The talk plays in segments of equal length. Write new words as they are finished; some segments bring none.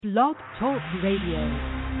Blog Talk Radio.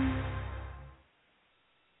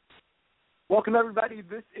 Welcome, everybody.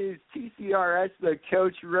 This is TCRS, the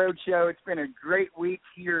Coach Road Show. It's been a great week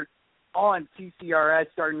here on TCRS,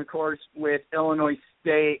 starting, of course, with Illinois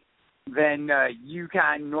State, then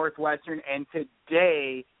UConn, Northwestern, and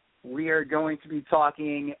today we are going to be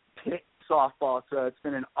talking Pitt softball. So it's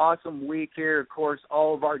been an awesome week here. Of course,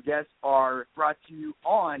 all of our guests are brought to you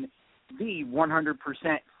on the 100%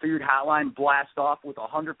 Food Hotline. Blast off with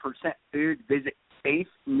 100% food. Visit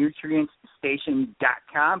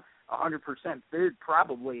spacenutrientstation.com. 100% food,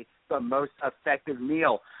 probably the most effective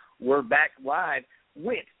meal. We're back live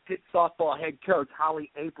with Pitt softball head coach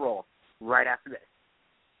Holly April right after this.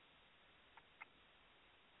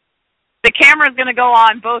 The camera's going to go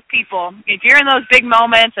on both people. If you're in those big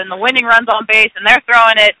moments and the winning runs on base and they're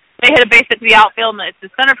throwing it, they hit a base to the outfield, and it's the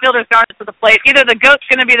center fielder throwing it to the plate. Either the GOAT's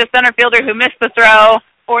going to be the center fielder who missed the throw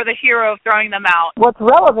or the hero throwing them out. What's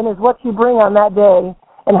relevant is what you bring on that day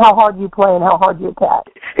and how hard you play and how hard you attack.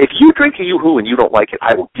 If you drink a Yoo-Hoo and you don't like it,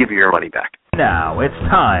 I will give you your money back. Now it's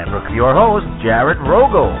time for your host, Jarrett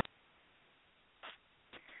Rogel.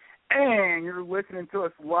 And you're listening to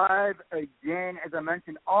us live again, as I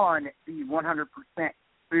mentioned, on the 100%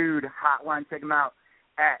 Food Hotline. Check them out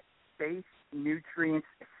at spacenutrientstation.com.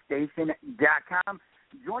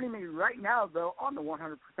 Joining me right now, though, on the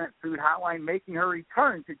 100% Food Hotline, making her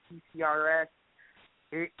return to TCRS,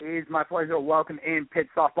 it is my pleasure to welcome in Pitt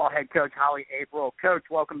softball head coach Holly April. Coach,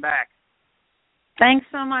 welcome back. Thanks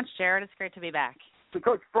so much, Jared. It's great to be back. So,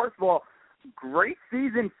 Coach, first of all, great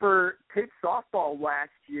season for Pitt softball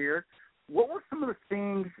last year. What were some of the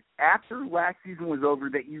things after last season was over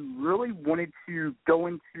that you really wanted to go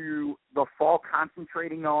into the fall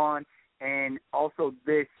concentrating on, and also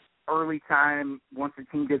this early time once the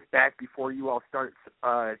team gets back before you all start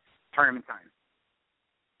tournament time?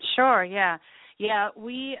 Sure, yeah. Yeah,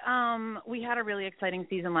 we had a really exciting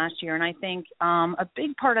season last year, and I think a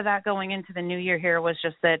big part of that going into the new year here was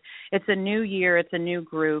just that it's a new year, it's a new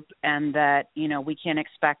group, and that, we can't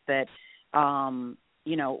expect that,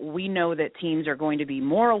 we know that teams are going to be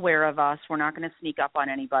more aware of us. We're not going to sneak up on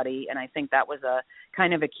anybody, and I think that was a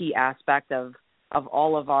kind of a key aspect of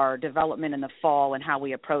all of our development in the fall and how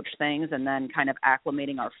we approach things, and then kind of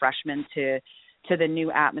acclimating our freshmen to the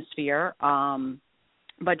new atmosphere.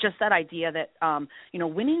 But just that idea that,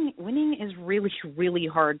 winning is really, really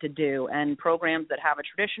hard to do. And programs that have a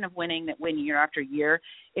tradition of winning, that win year after year,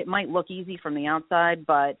 it might look easy from the outside,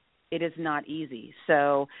 but it is not easy.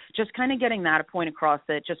 So just kind of getting that point across,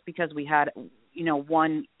 that just because we had,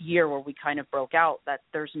 1 year where we kind of broke out, that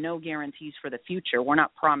there's no guarantees for the future. We're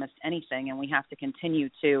not promised anything, and we have to continue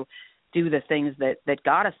to do the things that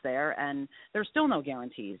got us there, and there's still no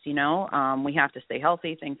guarantees, we have to stay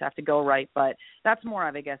healthy, things have to go right, but that's more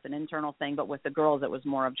of, I guess, an internal thing. But with the girls, it was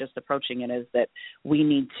more of just approaching it as that we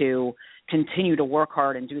need to continue to work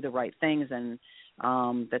hard and do the right things, and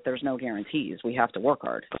that there's no guarantees. We have to work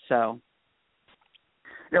hard. So,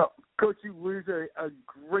 Coach, you lose a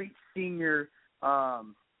great senior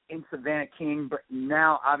in Savannah King, but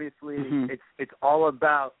now obviously it's all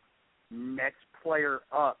about next player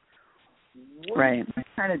up. What right. did you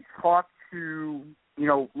kind of talk to,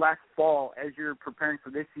 last fall as you're preparing for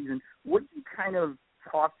this season? What did you kind of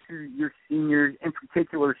talk to your seniors, in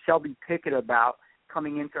particular Shelby Pickett, about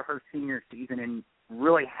coming into her senior season and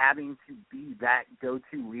really having to be that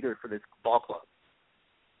go-to leader for this ball club?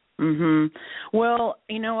 Well,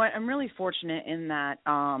 you know what? I'm really fortunate in that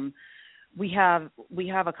we have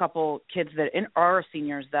a couple kids that are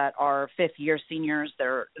seniors that are fifth-year seniors.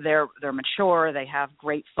 They're mature. They have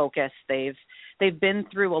great focus. They've been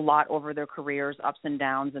through a lot over their careers, ups and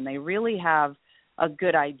downs, and they really have a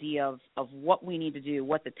good idea of what we need to do,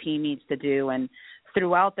 what the team needs to do. And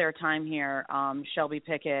throughout their time here, Shelby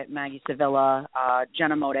Pickett, Maggie Sevilla,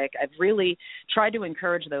 Jenna Modick, I've really tried to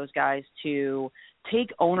encourage those guys to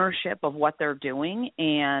take ownership of what they're doing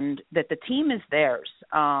and that the team is theirs.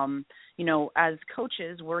 As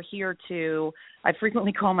coaches, we're here I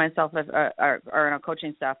frequently call myself our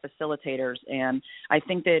coaching staff facilitators, and I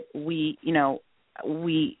think that we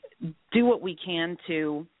do what we can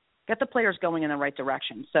to get the players going in the right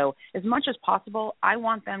direction. So as much as possible, I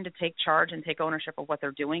want them to take charge and take ownership of what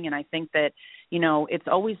they're doing. And I think that, it's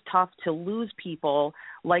always tough to lose people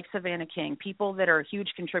like Savannah King, people that are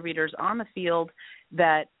huge contributors on the field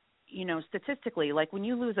that, statistically, like when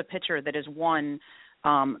you lose a pitcher that has won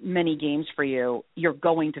many games for you, you're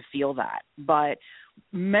going to feel that. But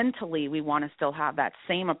mentally, we want to still have that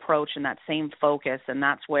same approach and that same focus, and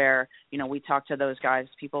that's where, we talk to those guys,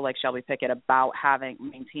 people like Shelby Pickett, about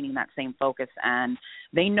maintaining that same focus, and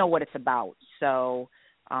they know what it's about. So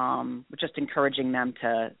just encouraging them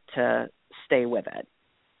to stay with it.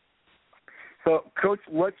 So, Coach,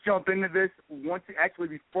 let's jump into this.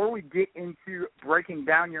 Before we get into breaking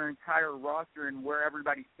down your entire roster and where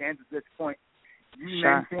everybody stands at this point, you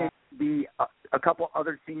mentioned a couple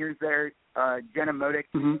other seniors there, Jenna Modick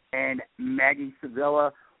and Maggie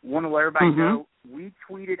Sevilla. Want to let everybody know, we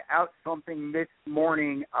tweeted out something this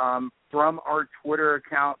morning from our Twitter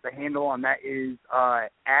account. The handle on that is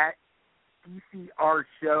at PCR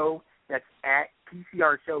Show. That's at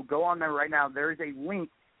PCR Show. Go on there right now. There is a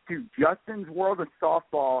link to Justin's World of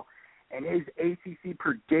Softball and his ACC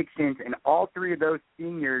predictions, and all three of those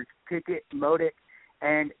seniors, Pickett, Modick,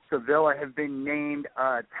 and Sevilla, have been named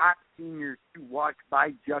top seniors to watch by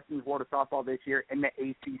Justin's World of Softball this year in the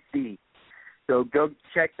ACC. So go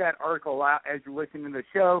check that article out as you're listening to the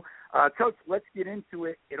show. Coach, let's get into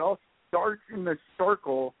it. It all starts in the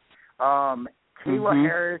circle. Kayla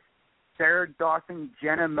Harris, Sarah Dawson,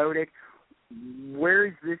 Jenna Modick. Where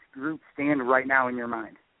does this group stand right now in your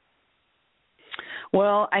mind?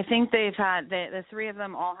 Well, I think they've had the three of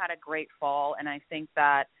them all had a great fall, and I think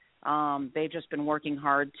that they've just been working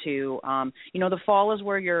hard to, the fall is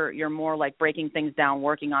where you're more like breaking things down,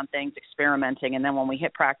 working on things, experimenting, and then when we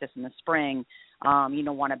hit practice in the spring,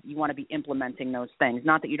 you want to be implementing those things.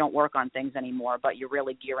 Not that you don't work on things anymore, but you're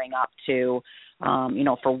really gearing up to,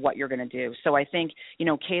 for what you're going to do. So I think,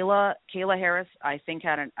 Kayla Harris, I think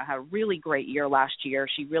had a really great year last year.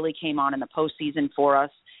 She really came on in the postseason for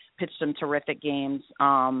us, pitched some terrific games,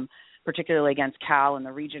 particularly against Cal in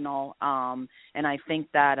the regional. And I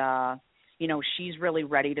think that, she's really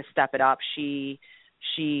ready to step it up. She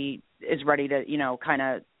is ready to, kind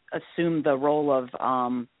of assume the role of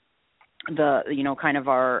kind of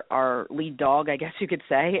our lead dog, I guess you could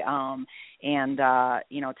say, and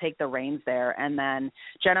take the reins there. And then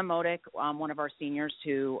Jenna Modick, one of our seniors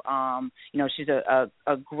who, she's a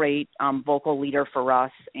great vocal leader for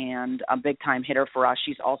us and a big-time hitter for us.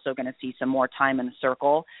 She's also going to see some more time in the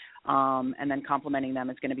circle. And then complementing them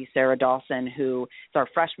is going to be Sarah Dawson, who is our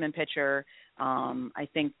freshman pitcher. I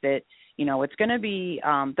think that, it's going to be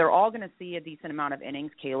they're all going to see a decent amount of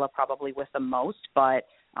innings, Kayla probably with the most, but,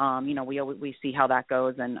 we see how that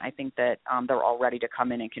goes, and I think that they're all ready to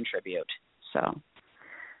come in and contribute. So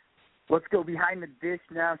let's go behind the dish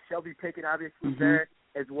now. Shelby Pickett, obviously, there,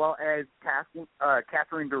 as well as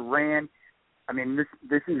Catherine Duran. I mean,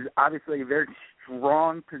 this is obviously a very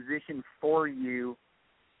strong position for you.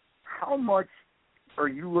 How much are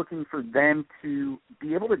you looking for them to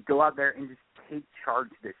be able to go out there and just take charge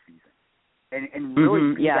this season and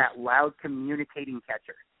really be that loud communicating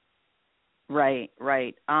catcher? Right.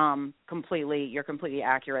 You're completely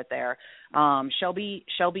accurate there. Shelby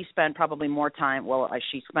spent probably more time. Well,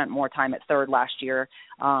 she spent more time at third last year.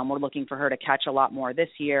 We're looking for her to catch a lot more this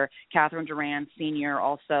year. Catherine Duran, senior,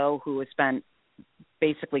 also, who has spent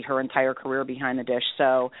basically her entire career behind the dish.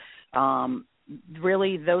 So,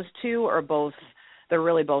 really, those two are both. They're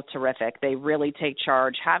really both terrific. They really take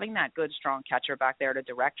charge. Having that good, strong catcher back there to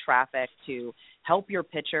direct traffic, to help your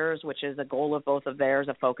pitchers, which is a goal of both of theirs,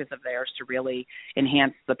 a focus of theirs, to really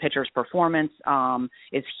enhance the pitcher's performance,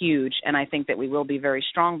 is huge. And I think that we will be very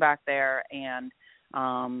strong back there. And,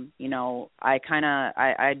 I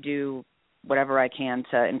do whatever I can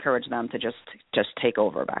to encourage them to just take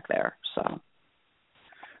over back there. So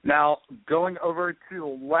now going over to the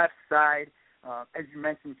left side, as you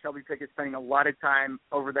mentioned, Shelby Pickett spending a lot of time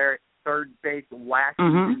over there at third base last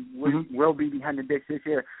season, will be behind the dish this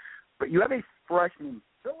year. But you have a freshman.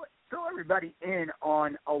 Fill everybody in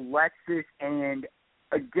on Alexis, and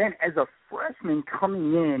again, as a freshman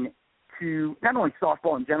coming in to not only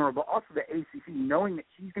softball in general, but also the ACC, knowing that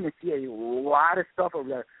she's going to see a lot of stuff over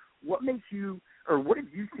there. What makes you, or what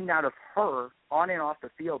have you seen out of her on and off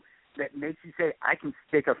the field that makes you say, I can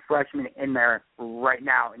stick a freshman in there right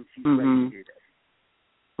now and she's ready to do this?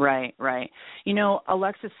 Right.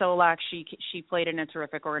 Alexis Solak, she played in a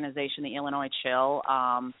terrific organization, the Illinois Chill.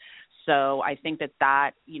 So I think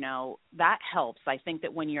that helps. I think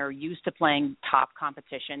that when you're used to playing top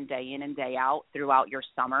competition day in and day out throughout your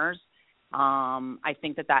summers, I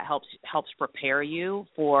think that helps prepare you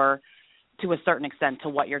to a certain extent to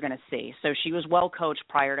what you're going to see. So she was well coached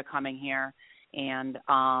prior to coming here. And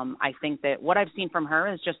I think that what I've seen from her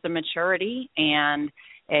is just the maturity and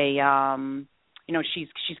she's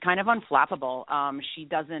kind of unflappable. She's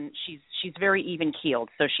very even keeled,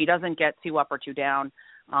 so she doesn't get too up or too down.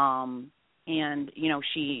 And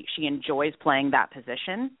she enjoys playing that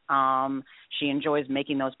position. She enjoys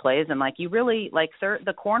making those plays, and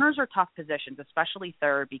the corners are tough positions, especially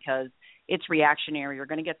third, because it's reactionary. You're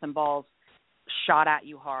going to get some balls shot at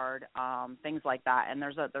you hard, things like that. And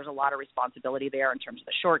there's a lot of responsibility there in terms of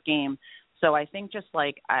the short game. So I think just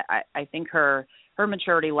like I think her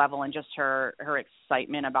maturity level and just her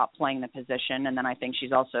excitement about playing the position, and then I think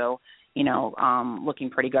she's also, looking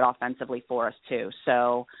pretty good offensively for us too.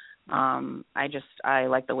 So I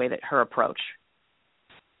like the way that her approach.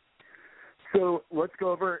 So let's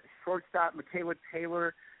go over shortstop. Michaela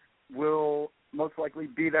Taylor will most likely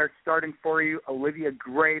be there starting for you. Olivia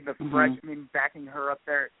Gray, the freshman, backing her up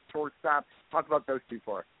there at shortstop. Talk about those two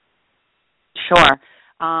for us. Sure.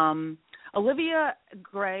 Olivia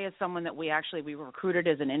Gray is someone that we recruited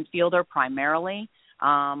as an infielder primarily.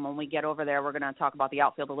 When we get over there, we're going to talk about the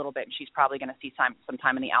outfield a little bit, and she's probably going to see some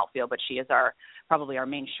time in the outfield, but she is probably our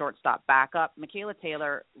main shortstop backup. Michaela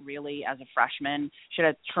Taylor, really, as a freshman, she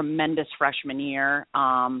had a tremendous freshman year,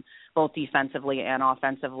 both defensively and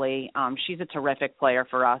offensively. She's a terrific player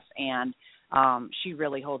for us, and she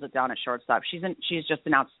really holds it down at shortstop. She's just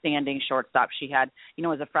an outstanding shortstop. She had,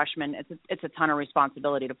 as a freshman, it's a ton of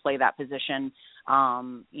responsibility to play that position.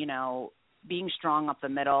 Being strong up the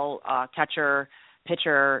middle, catcher,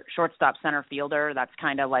 pitcher, shortstop, center fielder, that's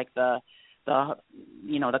kind of like the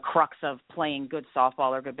crux of playing good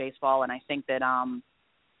softball or good baseball. And I think that,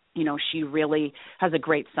 she really has a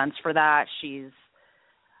great sense for that. She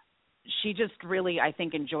just really, I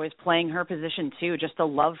think, enjoys playing her position too, just the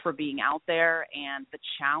love for being out there and the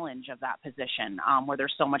challenge of that position, where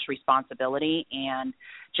there's so much responsibility, and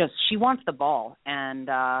just she wants the ball. And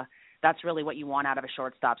that's really what you want out of a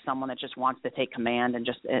shortstop, someone that just wants to take command and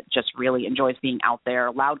just really enjoys being out there,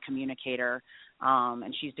 a loud communicator,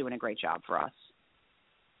 and she's doing a great job for us.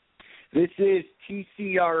 This is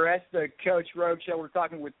TCRS, the Coach Road Show. We're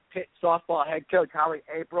talking with Pitt softball head coach Holly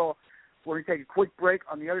April. We're going to take a quick break.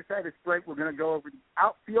 On the other side of this break, we're going to go over the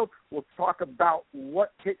outfield. We'll talk about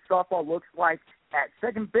what Pitt softball looks like at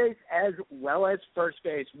second base as well as first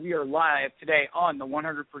base. We are live today on the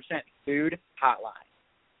 100% Food Hotline.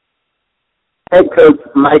 Head coach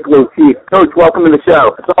Mike O'Keefe. Coach, welcome to the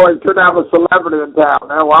show. It's always good to have a celebrity in town,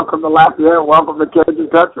 man. Welcome to Lafayette. Welcome to Cajun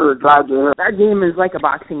Country. We're glad you're here. Our game is like a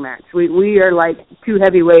boxing match. We are like two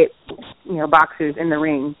heavyweight, boxers in the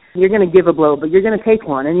ring. You're going to give a blow, but you're going to take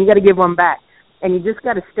one, and you got to give one back. And you just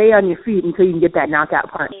got to stay on your feet until you can get that knockout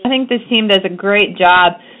punch. I think this team does a great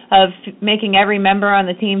job of making every member on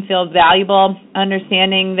the team feel valuable,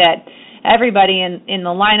 understanding that everybody in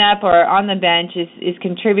the lineup or on the bench is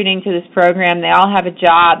contributing to this program. They all have a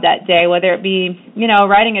job that day, whether it be,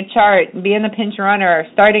 writing a chart, being the pinch runner,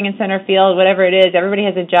 starting in center field, whatever it is. Everybody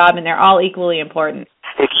has a job, and they're all equally important.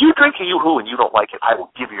 If you drink a Yoo-Hoo and you don't like it, I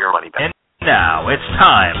will give you your money back. And now it's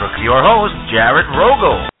time for your host, Jarrett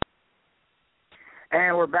Rogel.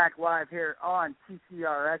 And we're back live here on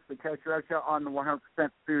TCRS, the Coach Road Show on the 100%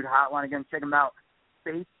 Food Hotline. Again, check them out,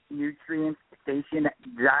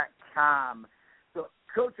 faithnutrientstation.com. So,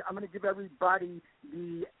 Coach, I'm going to give everybody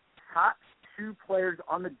the top two players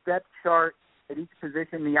on the depth chart at each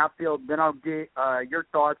position in the outfield. Then I'll get your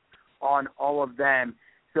thoughts on all of them.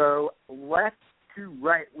 So, left to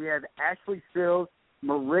right, we have Ashley Sills,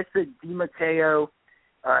 Marissa DiMatteo,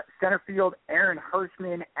 center field, Aaron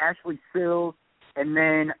Hirschman, Ashley Sills, and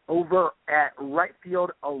then over at right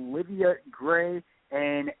field, Olivia Gray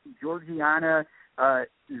and Georgiana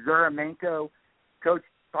Zuramenko. Coach,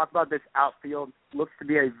 talk about this outfield. Looks to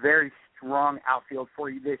be a very strong outfield for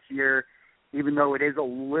you this year, even though it is a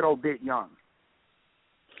little bit young.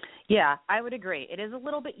 Yeah, I would agree. It is a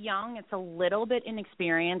little bit young. It's a little bit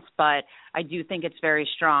inexperienced, but I do think it's very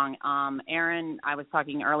strong. Aaron, I was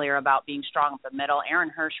talking earlier about being strong up the middle.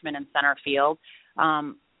 Aaron Hirschman in center field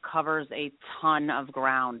covers a ton of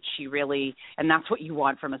ground. She really, and that's what you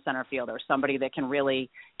want from a center fielder, somebody that can really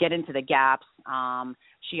get into the gaps.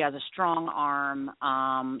 She has a strong arm.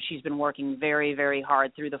 She's been working very, very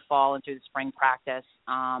hard through the fall and through the spring practice.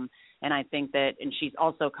 And I think that, and she's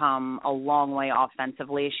also come a long way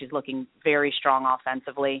offensively. She's looking very strong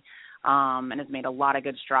offensively, and has made a lot of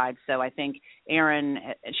good strides. So I think Erin,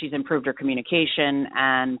 she's improved her communication,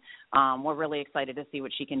 and we're really excited to see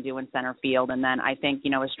what she can do in center field. And then I think,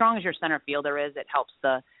 as strong as your center fielder is, it helps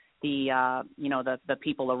the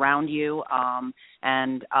people around you.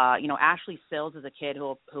 Ashley Sills is a kid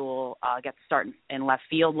who will get to start in left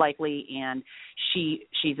field likely, and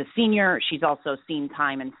she's a senior. She's also seen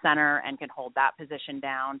time in center and can hold that position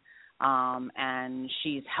down. And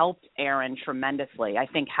she's helped Erin tremendously. I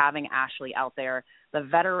think having Ashley out there, the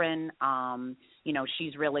veteran,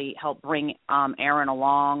 she's really helped bring Erin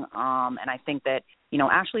along. And I think that,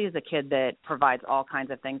 Ashley is a kid that provides all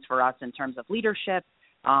kinds of things for us in terms of leadership,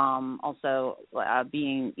 also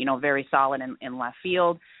being, very solid in left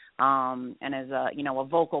field. and is a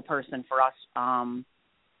vocal person for us.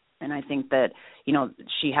 And I think that,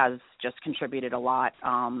 she has just contributed a lot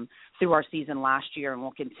through our season last year and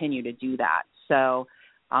will continue to do that. So,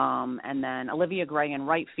 and then Olivia Gray in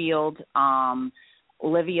right field.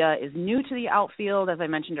 Olivia is new to the outfield. As I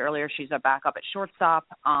mentioned earlier, she's a backup at shortstop,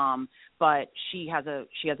 but she has a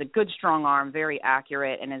good, strong arm, very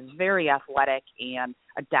accurate, and is very athletic and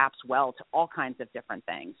adapts well to all kinds of different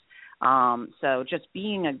things. So just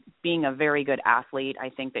being a very good athlete, I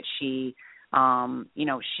think that she,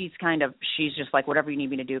 she's just like, whatever you need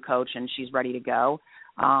me to do, coach, and she's ready to go.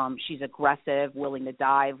 She's aggressive, willing to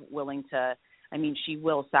dive, she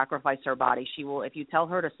will sacrifice her body. She will, if you tell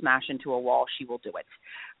her to smash into a wall, she will do it.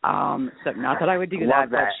 So not that I would do that,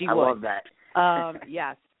 but she would. I love that.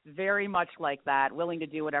 Yes, very much like that, willing to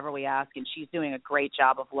do whatever we ask, and she's doing a great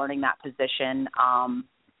job of learning that position.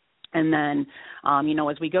 And then,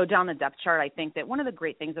 as we go down the depth chart, I think that one of the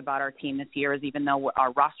great things about our team this year is, even though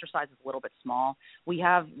our roster size is a little bit small, we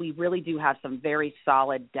really do have some very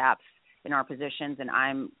solid depth in our positions, and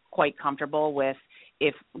I'm quite comfortable with,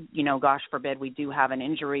 if, gosh forbid, we do have an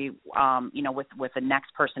injury, with the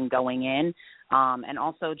next person going in, and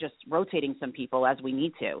also just rotating some people as we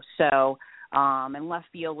need to. So, in left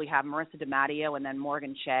field, we have Marissa DiMatteo and then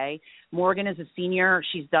Morgan Shea. Morgan is a senior.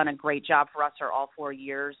 She's done a great job for us all 4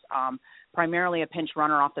 years, primarily a pinch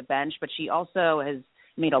runner off the bench, but she also has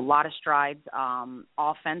made a lot of strides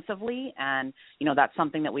offensively, and that's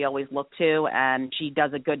something that we always look to, and she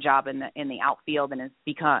does a good job in the outfield, and has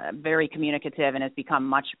become very communicative and has become a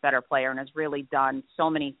much better player, and has really done so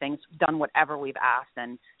many things, done whatever we've asked,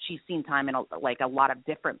 and she's seen time in a lot of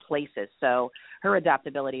different places, so her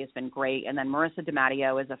adaptability has been great. And then Marissa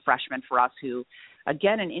DiMatteo is a freshman for us who,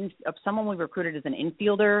 again, someone we recruited as an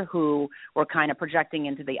infielder who we're kind of projecting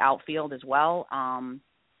into the outfield as well.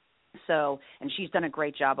 And she's done a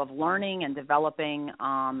great job of learning and developing,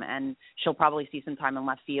 and she'll probably see some time in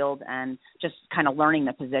left field and just kind of learning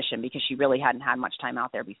the position, because she really hadn't had much time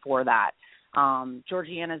out there before that.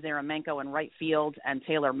 Georgiana Zaramenko in right field and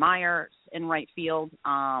Taylor Myers in right field,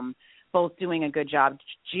 both doing a good job.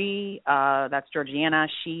 That's Georgiana.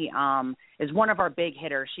 She is one of our big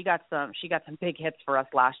hitters. She got some big hits for us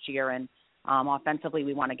last year, and offensively,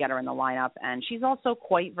 we want to get her in the lineup, and she's also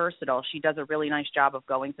quite versatile. She does a really nice job of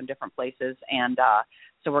going some different places, and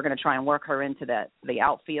so we're going to try and work her into the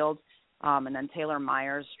outfield. And then Taylor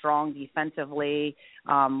Myers, strong defensively,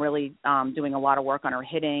 really doing a lot of work on her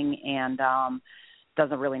hitting, and does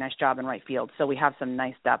a really nice job in right field. So we have some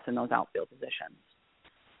nice depth in those outfield positions.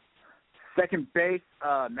 Second base,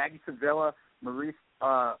 Maggie Sevilla,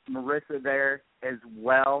 Marissa there as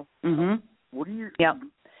well. Mm-hmm. What do you? Yep.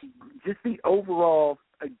 Just the overall,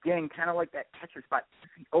 again, kind of like that catcher spot,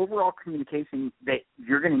 just the overall communication that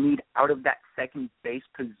you're going to need out of that second base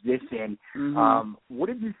position. Mm-hmm. What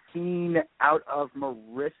have you seen out of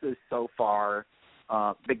Marissa so far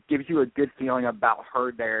that gives you a good feeling about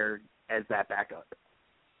her there as that backup?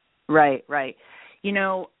 Right.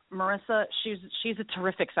 Marissa, she's a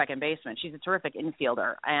terrific second baseman. She's a terrific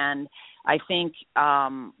infielder, and I think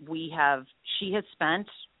she has spent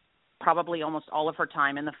probably almost all of her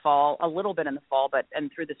time in the fall, a little bit in the fall, and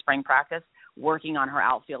through the spring practice, working on her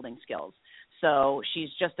outfielding skills. So she's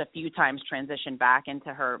just a few times transitioned back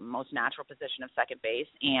into her most natural position of second base,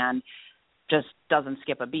 and just doesn't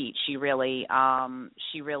skip a beat. She really,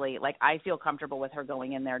 I feel comfortable with her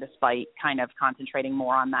going in there, despite kind of concentrating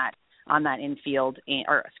more on that outfield.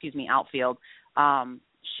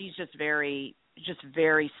 She's just very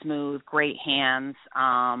smooth, great hands.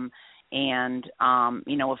 And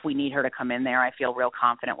if we need her to come in there, I feel real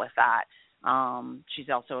confident with that. She's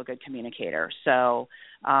also a good communicator. So,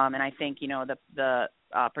 and I think, the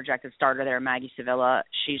projected starter there, Maggie Sevilla,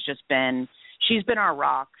 she's been our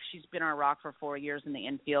rock. She's been our rock for 4 years in the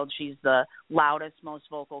infield. She's the loudest, most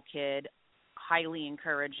vocal kid, highly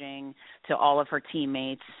encouraging to all of her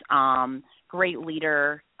teammates, great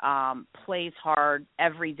leader, plays hard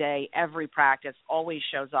every day, every practice, always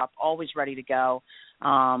shows up, always ready to go.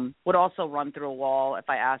 Would also run through a wall if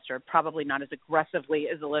I asked her, probably not as aggressively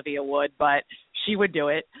as Olivia would, but she would do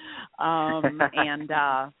it. So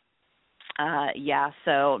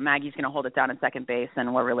Maggie's going to hold it down in second base,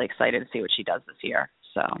 and we're really excited to see what she does this year.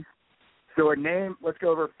 So a name, let's go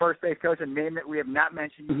over first base coach, a name that we have not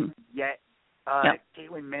mentioned yet,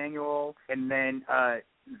 Caitlin Manuel, and then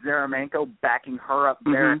Zaramenko backing her up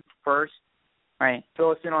there first. Right.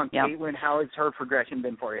 Fill us in on Caitlin. How has her progression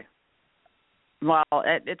been for you? Well,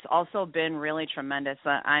 it's also been really tremendous.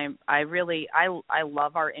 I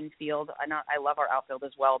love our infield. I love our outfield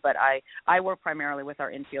as well, but I work primarily with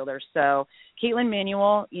our infielders. So Caitlin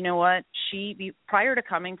Manuel, you know what? Prior to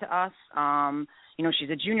coming to us, she's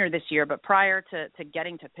a junior this year, but prior to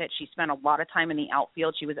getting to Pitt, she spent a lot of time in the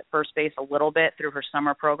outfield. She was at first base a little bit through her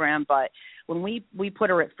summer program, but when we put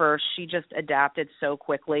her at first, she just adapted so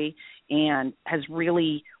quickly and has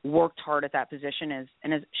really worked hard at that position.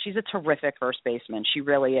 She's a terrific first baseman. She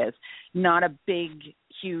really is. Not a big,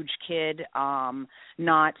 huge kid,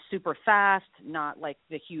 not super fast, not like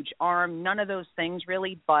the huge arm, none of those things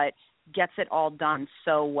really, but gets it all done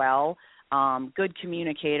so well. Good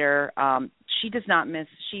communicator. She does not miss.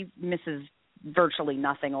 She misses virtually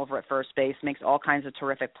nothing over at first base, makes all kinds of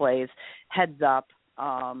terrific plays, heads up,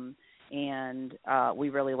 and we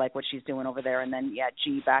really like what she's doing over there. And then,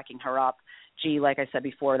 G backing her up. G, like I said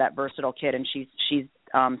before, that versatile kid, and she's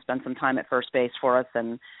spent some time at first base for us,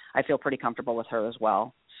 and I feel pretty comfortable with her as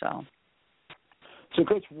well. So,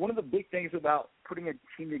 Coach, one of the big things about putting a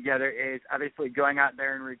team together is obviously going out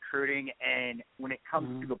there and recruiting, and when it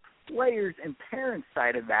comes to the players and parents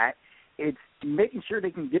side of that, it's making sure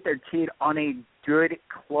they can get their kid on a good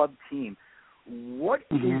club team. What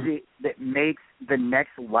is it that makes the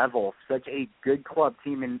next level such a good club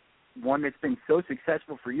team and one that's been so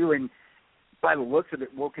successful for you and by the looks of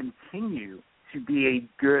it will continue to be a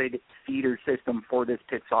good feeder system for this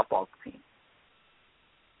Pitt softball team?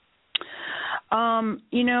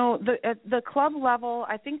 The club level,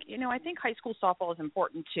 I think high school softball is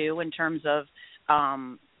important too in terms of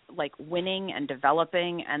like winning and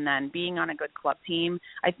developing and then being on a good club team.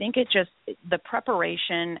 I think the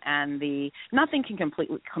preparation and nothing can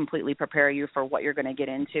completely prepare you for what you're going to get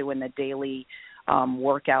into in the daily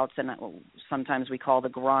workouts, and sometimes we call the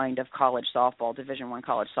grind of college softball, Division I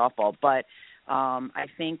college softball. But I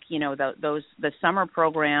think, the summer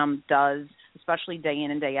program does, especially day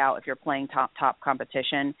in and day out, if you're playing top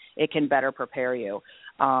competition, it can better prepare you.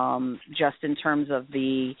 Just in terms of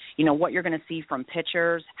what you're going to see from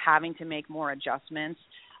pitchers, having to make more adjustments.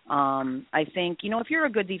 I think, if you're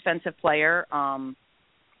a good defensive player,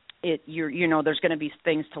 there's going to be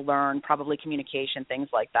things to learn, probably communication, things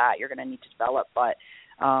like that you're going to need to develop. But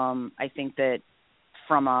I think that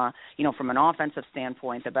from an offensive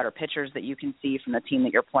standpoint, the better pitchers that you can see from the team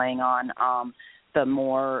that you're playing on, the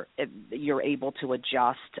more you're able to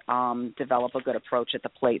adjust, develop a good approach at the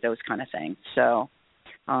plate, those kind of things. So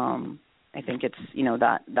I think it's,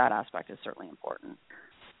 that aspect is certainly important.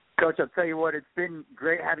 Coach, I'll tell you what, it's been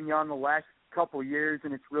great having you on the last couple of years,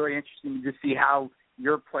 and it's really interesting to see how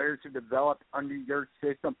your players have developed under your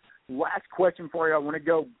system. Last question for you. I want to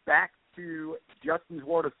go back to Justin's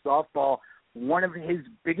world of softball. One of his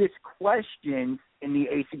biggest questions in the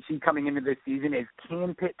ACC coming into this season is,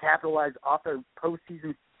 can Pitt capitalize off their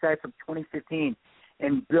postseason success of 2015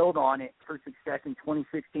 and build on it for success in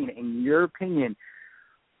 2016? In your opinion,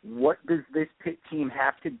 what does this Pitt team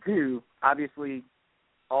have to do? Obviously,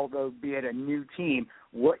 although be it a new team,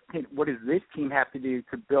 what does this team have to do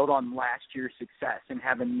to build on last year's success and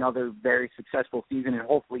have another very successful season and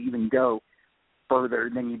hopefully even go further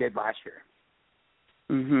than you did last year?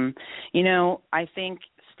 I think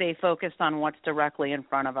stay focused on what's directly in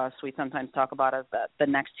front of us. We sometimes talk about as the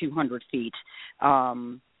next 200 feet.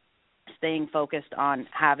 Staying focused on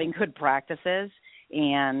having good practices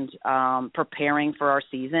and preparing for our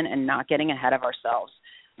season and not getting ahead of ourselves.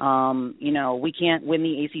 We can't win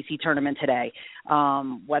the ACC tournament today.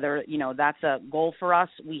 Whether, that's a goal for us,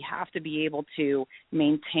 we have to be able to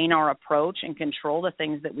maintain our approach and control the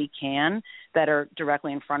things that we can that are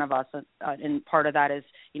directly in front of us. And part of that is,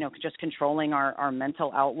 just controlling our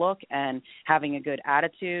mental outlook and having a good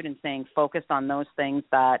attitude and staying focused on those things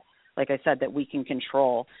that, like I said, that we can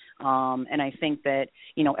control. And I think that,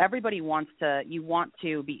 everybody want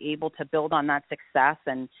to be able to build on that success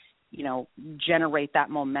and, generate that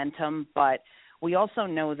momentum. But we also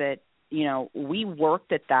know that, we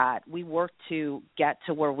worked at that. We worked to get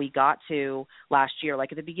to where we got to last year.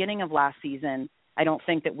 Like at the beginning of last season, I don't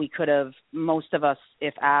think that we could have, most of us,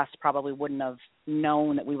 if asked, probably wouldn't have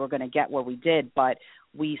known that we were going to get where we did. But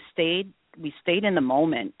we stayed in the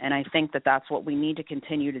moment. And I think that that's what we need to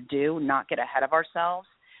continue to do, not get ahead of ourselves.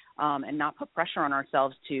 And not put pressure on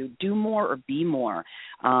ourselves to do more or be more.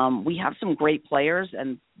 We have some great players,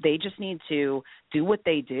 and they just need to do what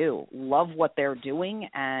they do, love what they're doing,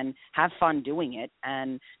 and have fun doing it,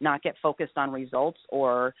 and not get focused on results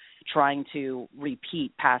or trying to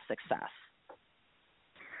repeat past success.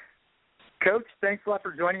 Coach, thanks a lot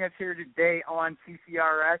for joining us here today on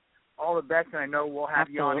TCRS. All the best, and I know we'll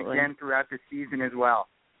have you on again throughout the season as well.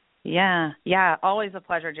 Yeah. Always a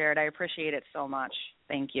pleasure, Jared. I appreciate it so much.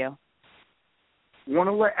 Thank you. Want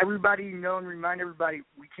to let everybody know and remind everybody,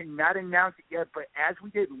 we cannot announce it yet, but as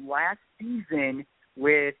we did last season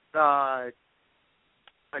with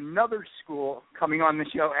another school coming on the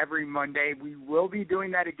show every Monday, we will be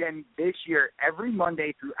doing that again this year. Every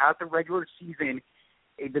Monday throughout the regular season,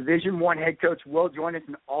 a Division I head coach will join us,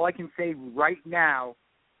 and all I can say right now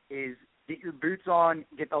is get your boots on,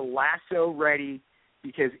 get the lasso ready,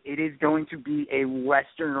 because it is going to be a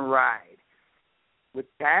Western ride. With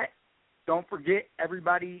that, don't forget,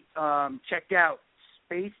 everybody, check out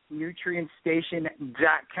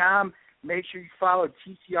spacenutrientstation.com. Make sure you follow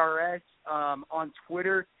TCRS on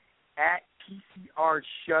Twitter at TCR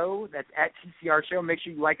Show. That's at TCR Show. Make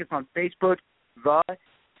sure you like us on Facebook, The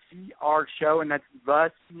CR Show, and that's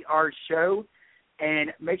The CR Show.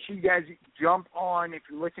 And make sure you guys jump on. If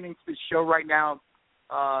you're listening to the show right now,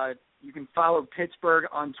 you can follow Pittsburgh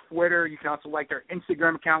on Twitter. You can also like their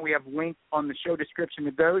Instagram account. We have links on the show description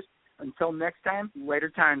to those. Until next time, later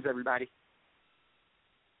times, everybody.